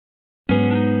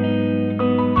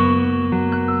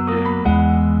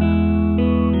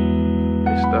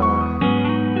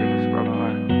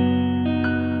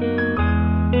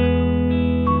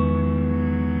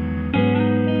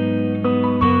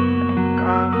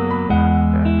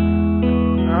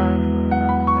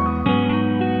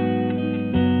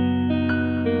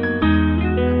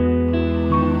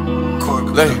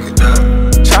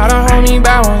Try to hold me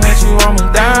back, won't let you hold me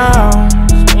down.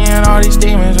 Me and all these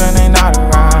demons when they not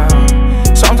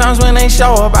around. Sometimes when they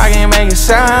show up, I can't make a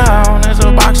sound. There's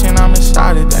a box and I'm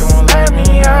inside it, they won't let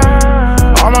me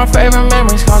out. All my favorite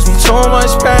memories cause me too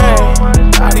much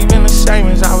pain. Not even the same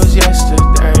as I was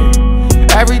yesterday.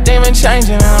 Everything been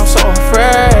changing and I'm so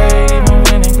afraid. Even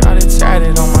when it got it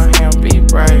tatted on my hand, be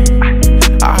brave.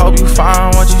 I hope you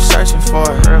find what you're searching for.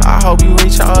 I hope you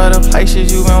reach all of the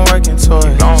places you've been working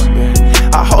towards.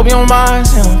 I hope your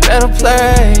mind's in a better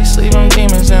place. Leave them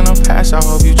demons in the past, I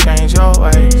hope you change your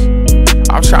ways.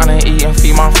 I'm tryna eat and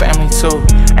feed my family too.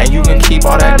 And you can keep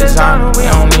all that designer, we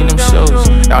don't need them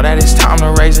shoes. Now that it's time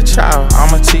to raise a child,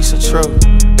 I'ma teach the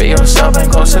truth. Be yourself and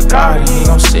close to God and He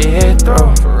gon' see it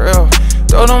through. For real.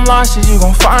 Through them losses you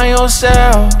gon' find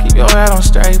yourself. Keep your head on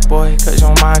straight, boy, cause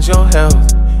your mind's your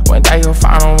health. One day you'll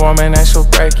find a woman that she'll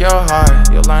break your heart.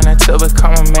 You'll learn that to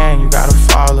become a man, you gotta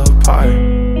fall apart.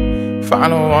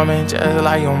 Find a woman just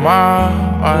like your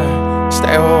mom.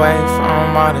 Stay away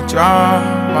from all the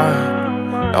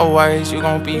drama. No worries, you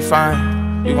gon' be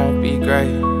fine. You gon' be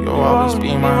great, you'll always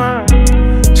be mine.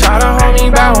 Try to hold me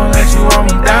back, won't let you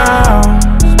hold me down.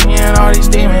 Me and all these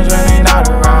demons when they not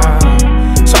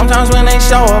around. Sometimes when they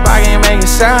show up, I can't make a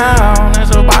sound.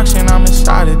 There's a box and I'm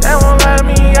inside it, they won't let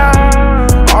me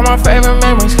out. All my favorite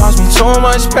memories cause me too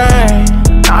much pain.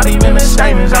 Not even the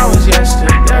same as I was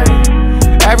yesterday.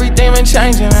 Everything been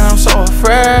changing and I'm so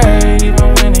afraid.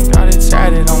 Even when it got it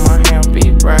tatted on my hand,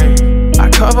 be brave. I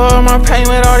cover up my pain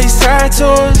with all these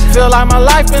tattoos. Feel like my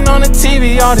life been on the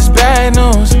TV, all this bad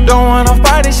news. Don't wanna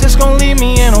fight, it's just gon' leave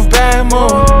me in a bad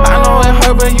mood. I know it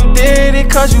hurt, but you did it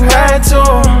cause you had to.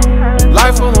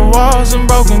 Life full of walls and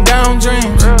broken down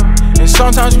dreams. And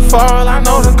sometimes you fall, I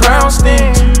know the ground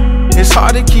stings. It's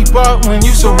hard to keep up when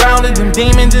you surrounded. Them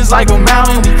demons is like a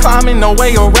mountain, we climbing, no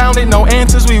way around it. No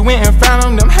answers, we went and found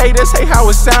them. Them haters hate how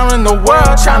it's sounding. The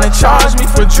world trying to charge me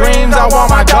for dreams, I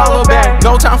want my dollar back.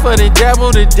 No time for the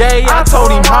devil today, I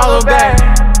told him holler back.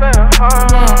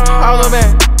 Holler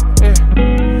back,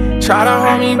 yeah. Try to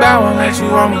hold me back, won't let you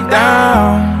hold me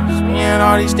down. It's me and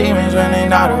all these demons when they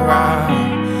not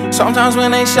around. Sometimes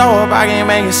when they show up, I can't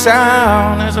make a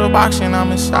sound. There's a box and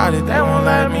I'm inside it, they won't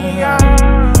let me out.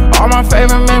 All my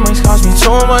favorite memories cause me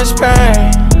too much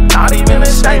pain. Not even the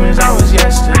same as I was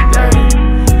yesterday.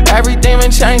 Everything been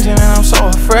changing and I'm so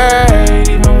afraid.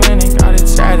 Even when it got it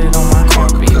tatted on my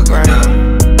heart, be brave.